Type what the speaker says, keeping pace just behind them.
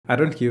I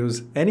don't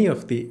use any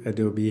of the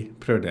Adobe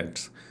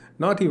products,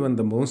 not even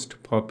the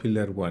most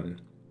popular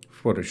one,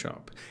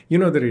 Photoshop. You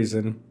know the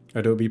reason.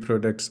 Adobe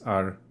products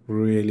are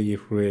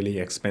really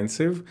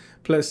expensive.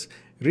 Plus,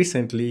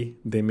 recently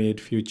they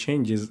made few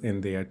changes in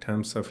their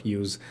terms of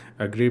use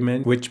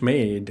agreement, which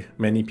made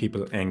many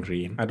people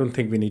angry. I don't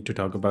think we need to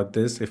talk about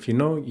this. If you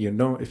know, you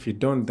know. If you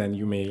don't, then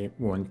you may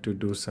want to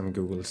do some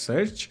Google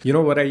search. You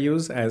know what I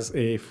use as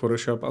a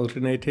Photoshop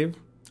alternative?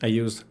 I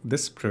use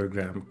this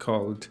program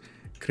called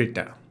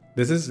Krita.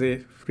 This is a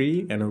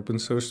free and open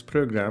source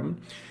program,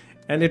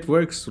 and it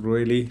works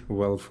really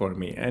well for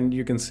me. And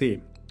you can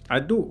see I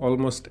do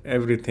almost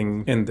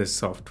everything in this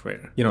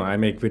software. You know, I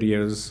make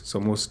videos, so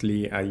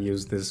mostly I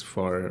use this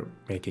for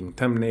making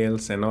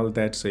thumbnails and all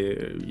that. So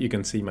you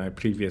can see my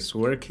previous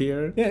work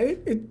here. Yeah,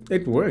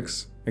 it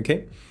works,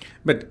 okay?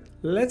 But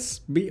let's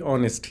be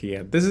honest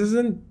here. This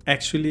isn't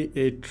actually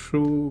a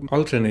true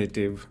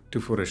alternative to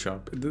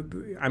Photoshop.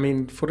 I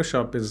mean,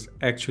 Photoshop is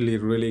actually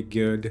really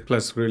good,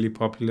 plus really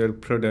popular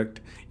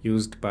product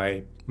used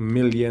by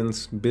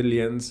millions,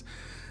 billions.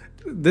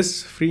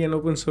 This free and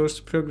open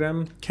source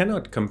program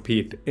cannot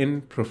compete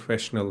in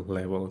professional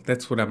level.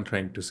 That's what I'm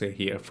trying to say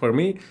here. For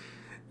me,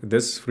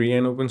 this free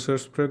and open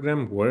source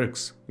program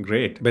works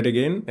great. But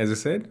again, as I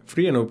said,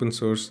 free and open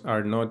source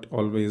are not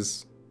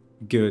always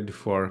good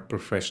for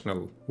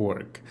professional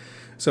work.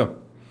 So,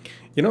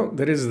 you know,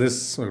 there is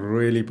this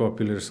really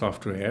popular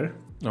software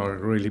or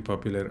really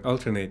popular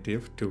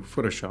alternative to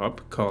Photoshop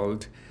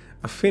called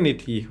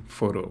Affinity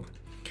Photo.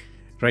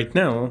 Right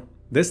now,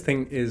 this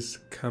thing is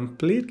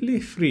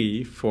completely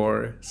free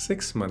for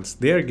 6 months.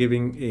 They are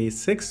giving a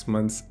 6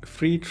 months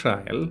free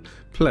trial,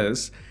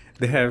 plus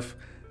they have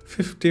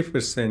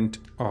 50%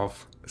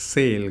 off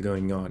sale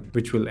going on,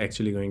 which will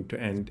actually going to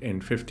end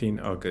in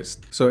 15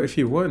 August. So if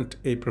you want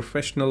a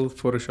professional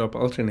Photoshop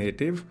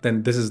alternative,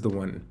 then this is the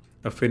one,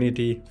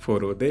 Affinity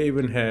Photo. They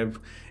even have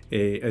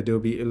a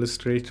Adobe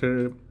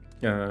Illustrator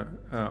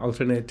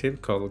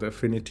alternative called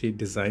Affinity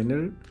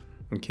Designer.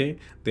 Okay,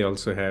 they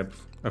also have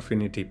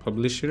Affinity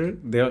Publisher.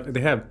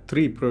 They have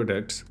 3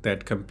 products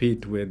that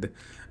compete with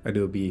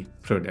Adobe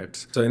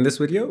products. So in this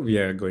video, we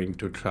are going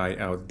to try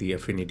out the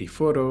Affinity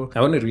Photo. I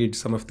want to read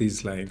some of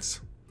these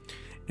lines.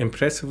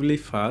 Impressively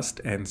fast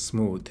and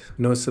smooth.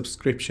 No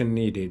subscription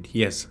needed.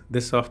 Yes,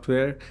 this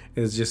software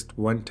is just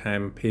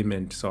one-time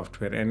payment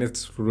software, and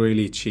it's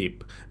really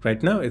cheap.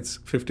 Right now it's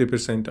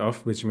 50%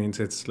 off, which means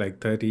it's like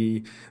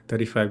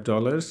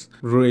 $35.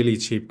 Really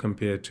cheap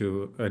compared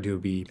to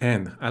Adobe.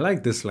 And I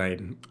like this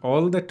line.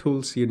 All the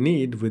tools you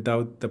need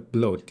without the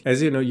bloat.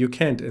 As you know, you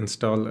can't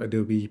install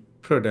Adobe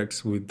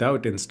products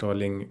without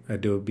installing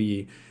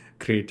Adobe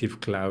Creative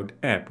Cloud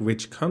app,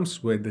 which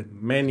comes with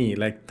many,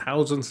 like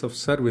thousands of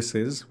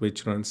services,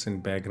 which runs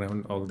in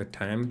background all the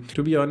time.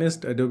 To be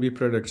honest, Adobe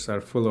products are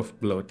full of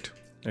bloat.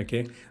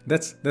 Okay,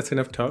 that's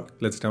enough talk.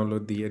 Let's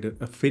download the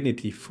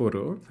Affinity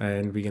Photo,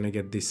 and we're gonna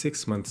get the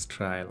 6 months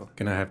trial.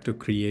 Gonna have to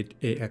create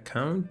a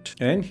account,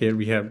 and here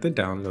we have the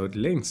download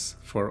links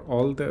for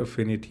all the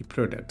Affinity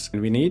products.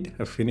 And we need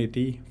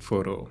Affinity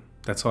Photo.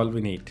 That's all we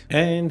need.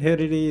 And here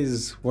it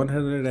is,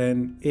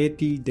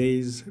 180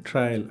 days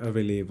trial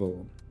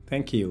available.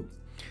 Thank you.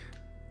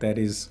 That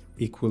is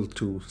equal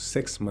to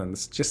 6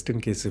 months, just in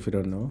case if you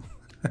don't know.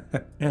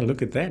 And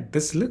look at that.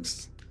 This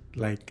looks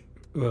like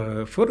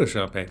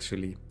Photoshop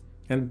actually.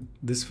 And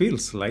this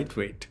feels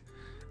lightweight.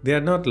 They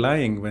are not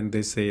lying when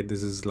they say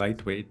this is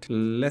lightweight.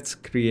 Let's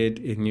create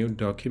a new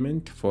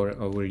document for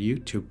our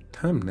YouTube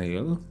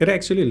thumbnail. It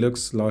actually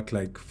looks a lot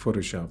like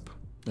Photoshop.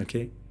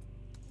 Okay.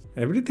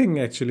 Everything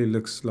actually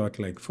looks a lot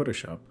like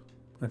Photoshop.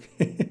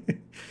 Okay.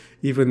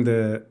 Even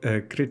the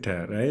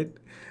Krita, right?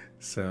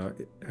 So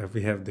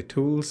we have the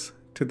tools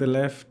to the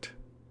left,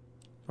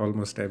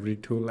 almost every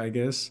tool, I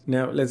guess.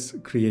 Now let's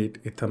create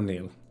a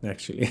thumbnail,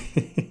 actually.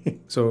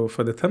 So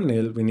for the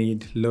thumbnail, we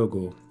need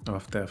logo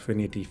of the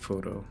Affinity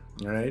Photo,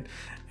 all right?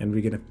 And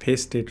we're gonna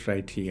paste it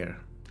right here.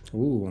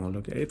 Ooh,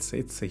 look,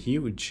 it's a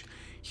huge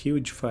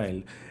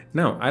file.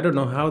 Now, I don't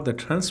know how the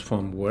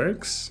transform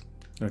works.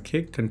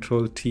 Okay,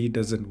 Control T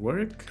doesn't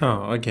work.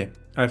 Oh, okay,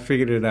 I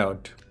figured it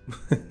out.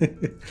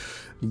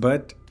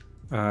 But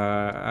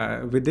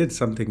we did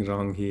something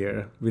wrong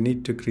here. We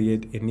need to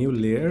create a new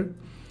layer.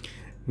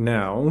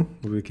 Now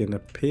we're gonna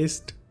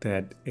paste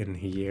that in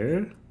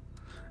here.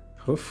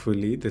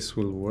 Hopefully this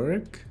will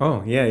work.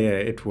 Oh yeah,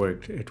 it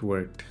worked.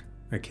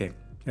 Okay,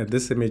 and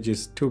this image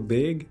is too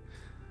big,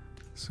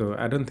 so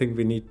I don't think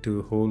we need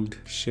to hold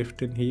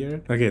shift in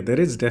here. Okay, there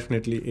is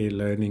definitely a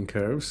learning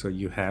curve, so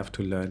you have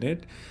to learn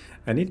it.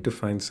 I need to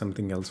find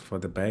something else for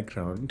the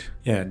background.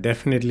 Yeah,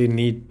 definitely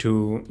need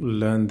to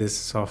learn this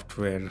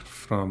software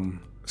from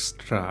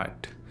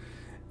start.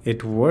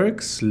 It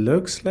works,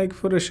 looks like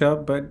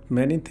Photoshop, but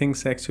many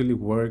things actually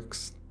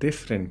works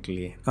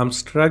differently. I'm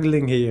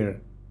struggling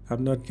here.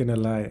 I'm not gonna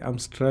lie, I'm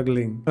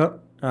struggling.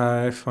 Oh,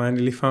 I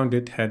finally found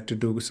it. Had to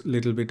do a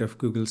little bit of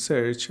Google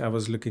search. I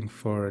was looking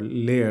for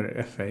layer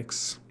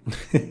effects.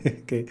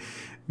 Okay,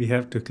 we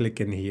have to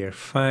click in here.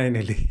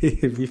 Finally,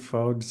 we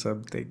found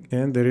something.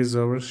 And there is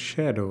our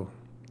shadow.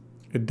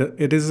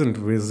 It isn't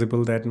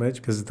visible that much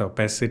because the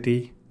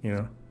opacity,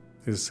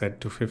 is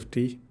set to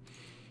 50.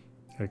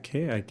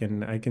 Okay, I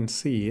can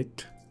see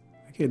it.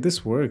 Okay,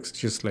 this works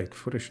just like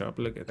Photoshop.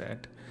 Look at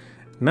that.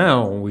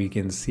 Now we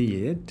can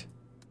see it.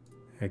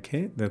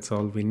 Okay, that's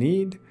all we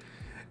need.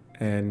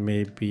 And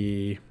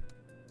maybe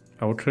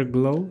outer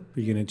glow.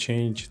 We're gonna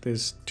change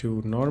this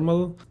to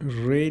normal.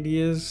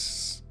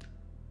 Radius.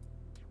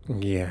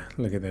 Yeah,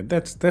 look at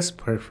that. That's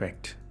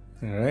perfect.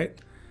 All right,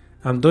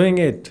 I'm doing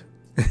it.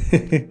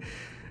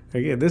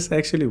 Okay, this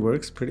actually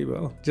works pretty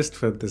well just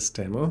for this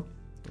demo.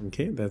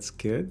 Okay, that's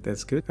good.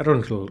 That's good. I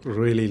don't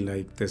really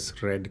like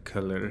this red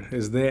color.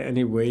 Is there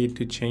any way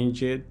to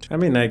change it? I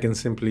mean, I can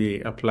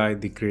simply apply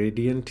the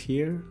gradient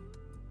here.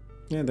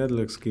 Yeah, that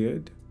looks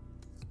good.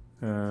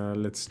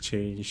 Let's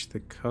change the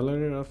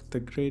color of the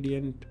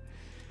gradient.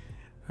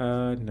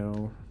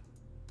 No,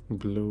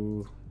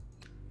 blue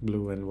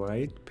and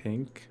white,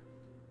 pink.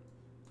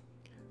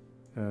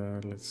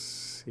 Let's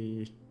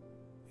see.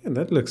 Yeah,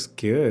 that looks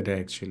good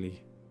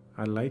actually.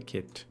 I like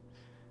it.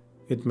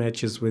 It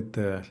matches with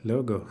the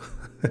logo.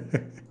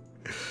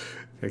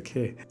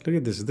 Okay, look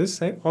at this.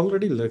 This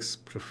already looks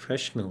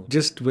professional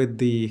just with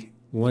the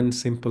one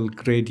simple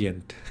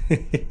gradient.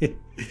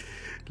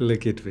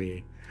 Look at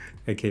me.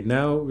 Okay,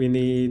 now we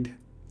need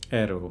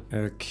arrow.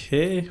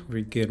 Okay,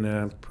 we're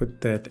gonna put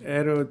that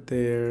arrow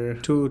there.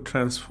 To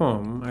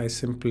transform, I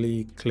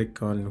simply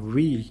click on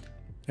V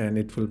and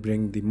it will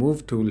bring the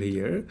move tool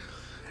here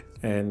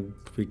and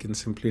we can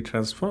simply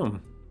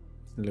transform.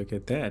 Look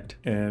at that.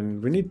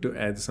 And we need to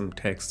add some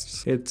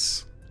text.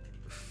 It's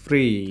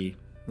free.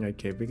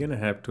 Okay, we're gonna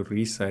have to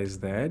resize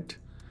that.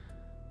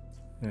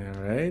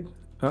 All right.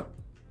 Oh,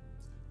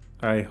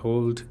 I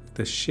hold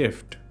the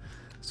shift.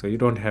 So you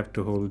don't have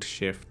to hold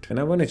shift. And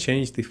I want to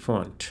change the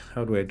font.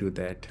 How do I do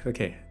that?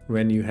 Okay,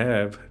 when you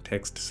have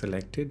text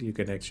selected, you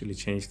can actually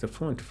change the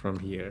font from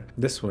here.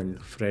 This one,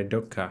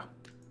 Fredoka.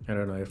 I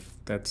don't know if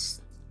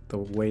that's the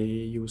way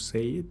you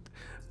say it,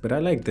 but I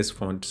like this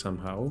font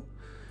somehow.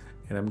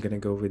 And I'm gonna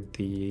go with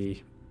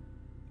the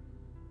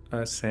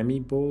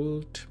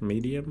semi-bold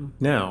medium.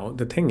 Now,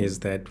 the thing is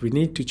that we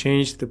need to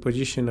change the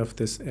position of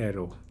this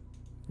arrow.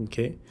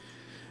 Okay,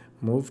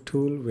 move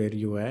tool, where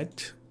you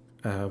at?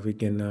 We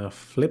can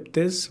flip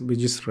this. We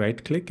just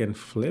right click and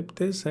flip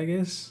this, I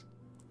guess.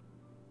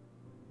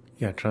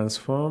 Yeah,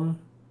 transform,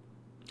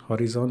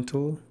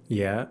 horizontal.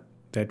 Yeah,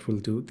 that will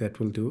do. That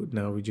will do.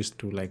 Now we just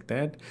do like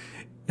that.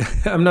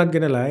 I'm not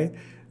gonna lie,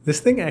 this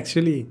thing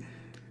actually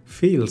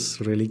feels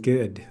really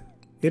good.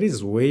 It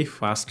is way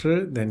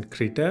faster than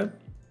Krita.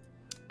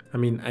 I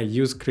mean, I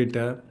use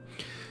Krita,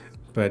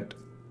 but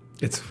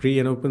it's free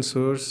and open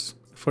source.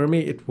 For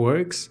me, it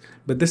works,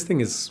 but this thing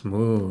is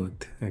smooth.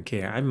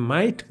 Okay, I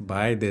might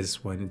buy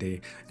this one day.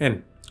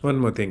 And one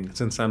more thing,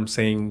 since I'm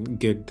saying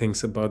good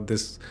things about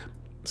this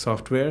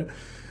software,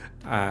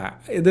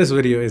 this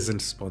video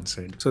isn't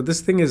sponsored. So this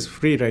thing is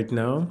free right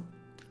now.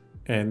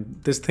 And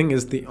this thing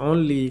is the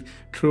only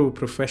true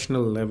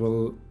professional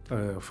level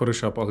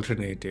Photoshop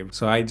alternative.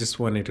 So I just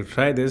wanted to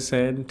try this,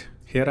 and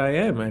here I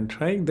am. I'm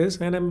trying this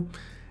and I'm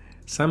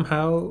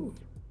somehow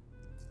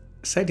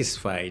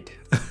satisfied.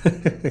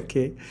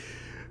 Okay,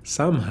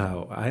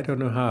 somehow, I don't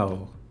know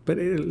how, but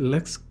it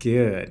looks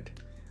good.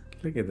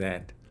 Look at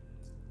that.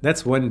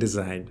 That's one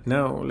design.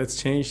 Now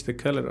let's change the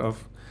color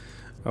of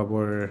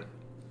our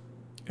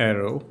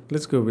arrow.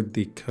 Let's go with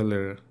the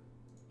color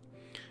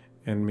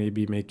and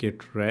maybe make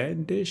it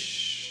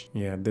reddish.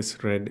 Yeah,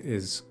 this red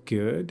is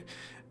good.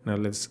 Now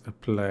let's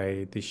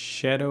apply the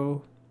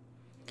shadow.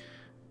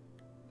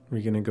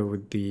 We're gonna go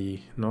with the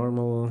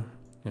normal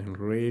and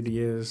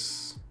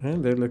radius,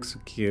 and that looks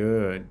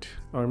good.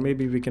 Or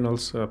maybe we can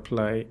also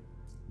apply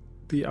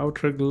the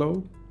outer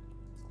glow.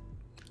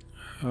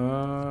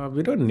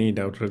 We don't need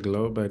outer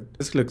glow, but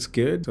this looks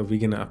good, so we're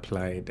gonna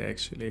apply it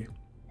actually.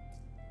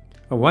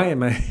 Why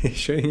am I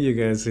showing you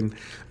guys in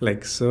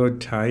like so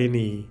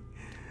tiny?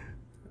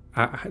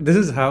 This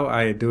is how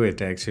I do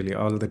it actually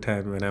all the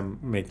time when I'm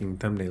making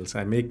thumbnails.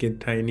 I make it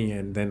tiny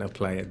and then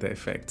apply the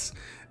effects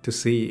to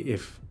see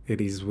if it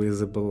is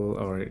visible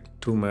or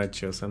too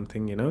much or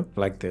something,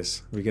 like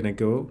this. We're gonna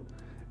go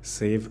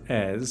save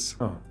as.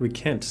 Oh, we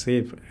can't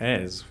save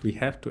as. We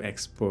have to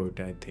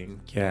export, I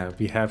think. Yeah,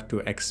 we have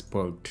to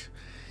export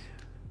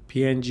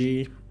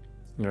PNG.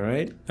 All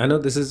right. I know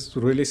this is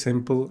really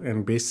simple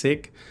and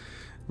basic,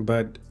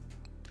 but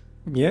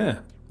yeah,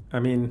 I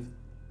mean,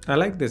 I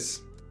like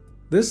this.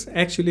 This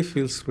actually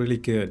feels really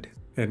good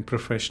and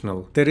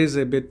professional. There is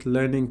a bit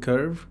learning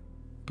curve,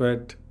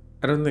 but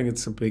I don't think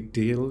it's a big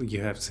deal.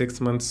 You have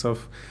 6 months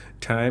of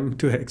time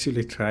to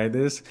actually try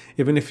this.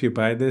 Even if you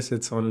buy this,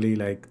 it's only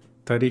like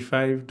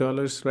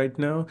 $35 right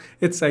now.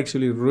 It's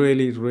actually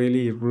really,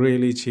 really,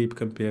 really cheap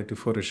compared to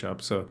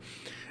Photoshop. So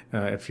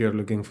if you're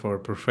looking for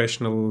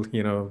professional,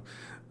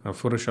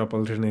 Photoshop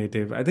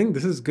alternative, I think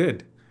this is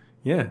good.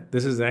 Yeah,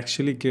 this is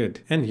actually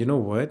good. And you know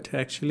what,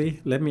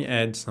 actually? Let me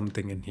add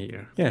something in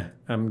here. Yeah,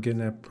 I'm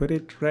gonna put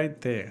it right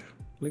there.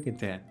 Look at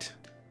that.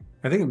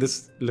 I think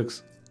this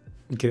looks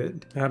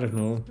Good. I don't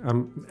know.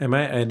 Am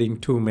I adding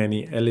too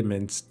many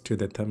elements to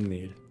the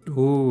thumbnail?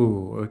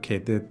 Ooh, okay.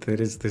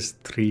 There is this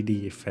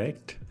 3D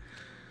effect.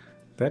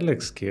 That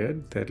looks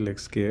good. That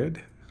looks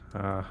good.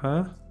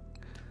 Uh-huh.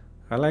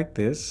 I like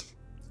this.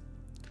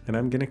 And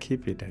I'm gonna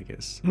keep it, I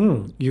guess.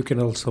 You can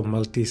also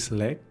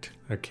multi-select.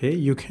 Okay,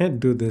 you can't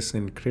do this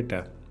in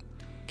Krita.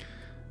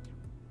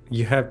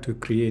 You have to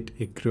create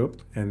a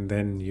group and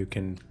then you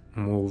can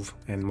move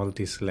and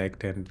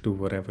multi-select and do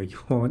whatever you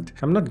want.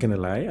 I'm not gonna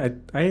lie,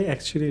 I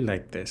actually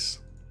like this.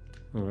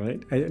 All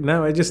right,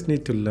 now I just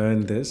need to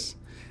learn this,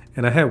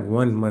 and I have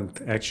 1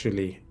 month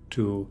actually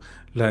to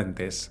learn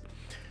this,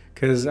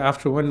 because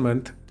after 1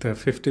 month the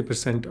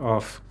 50%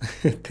 off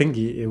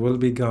thingy, it will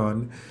be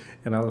gone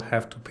and I'll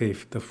have to pay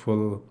the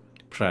full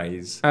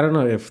price. I don't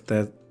know if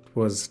that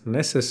was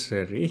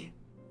necessary,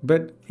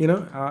 but you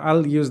know,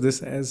 I'll use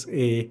this as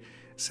a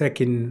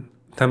second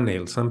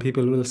thumbnail. Some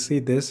people will see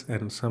this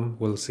and some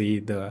will see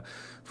the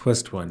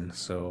first one.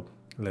 So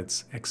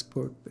let's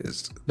export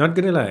this. Not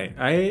gonna lie,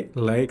 I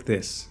like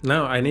this.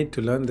 Now I need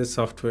to learn this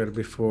software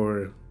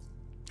before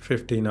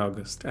 15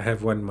 August. I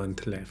have 1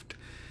 month left.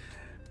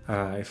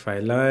 If I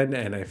learn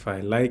and if I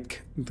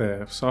like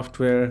the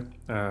software,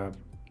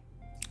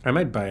 I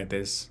might buy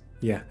this.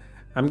 Yeah,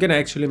 I'm gonna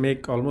actually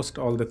make almost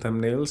all the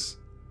thumbnails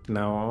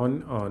now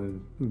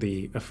on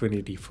the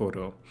Affinity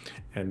Photo,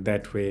 and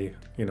that way,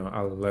 you know,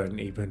 I'll learn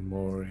even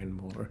more and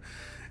more,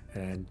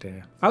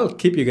 and I'll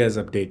keep you guys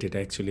updated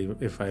actually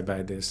if I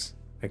buy this.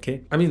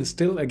 Okay, I mean,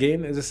 still,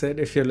 again, as I said,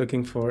 if you're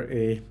looking for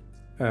a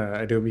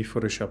Adobe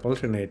Photoshop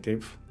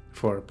alternative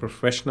for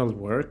professional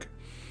work,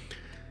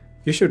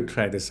 you should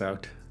try this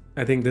out.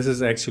 I think this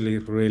is actually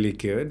really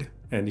good,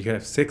 and you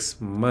have 6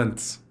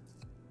 months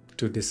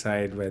to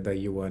decide whether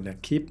you want to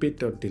keep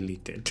it or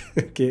delete it.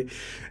 Okay,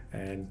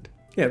 and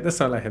yeah, that's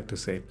all I have to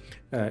say.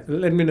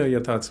 Let me know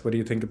your thoughts. What do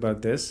you think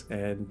about this?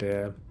 And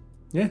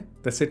yeah,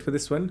 that's it for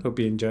this one. Hope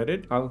you enjoyed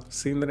it. I'll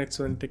see you in the next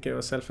one. Take care of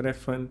yourself and have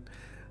fun.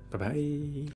 Bye bye.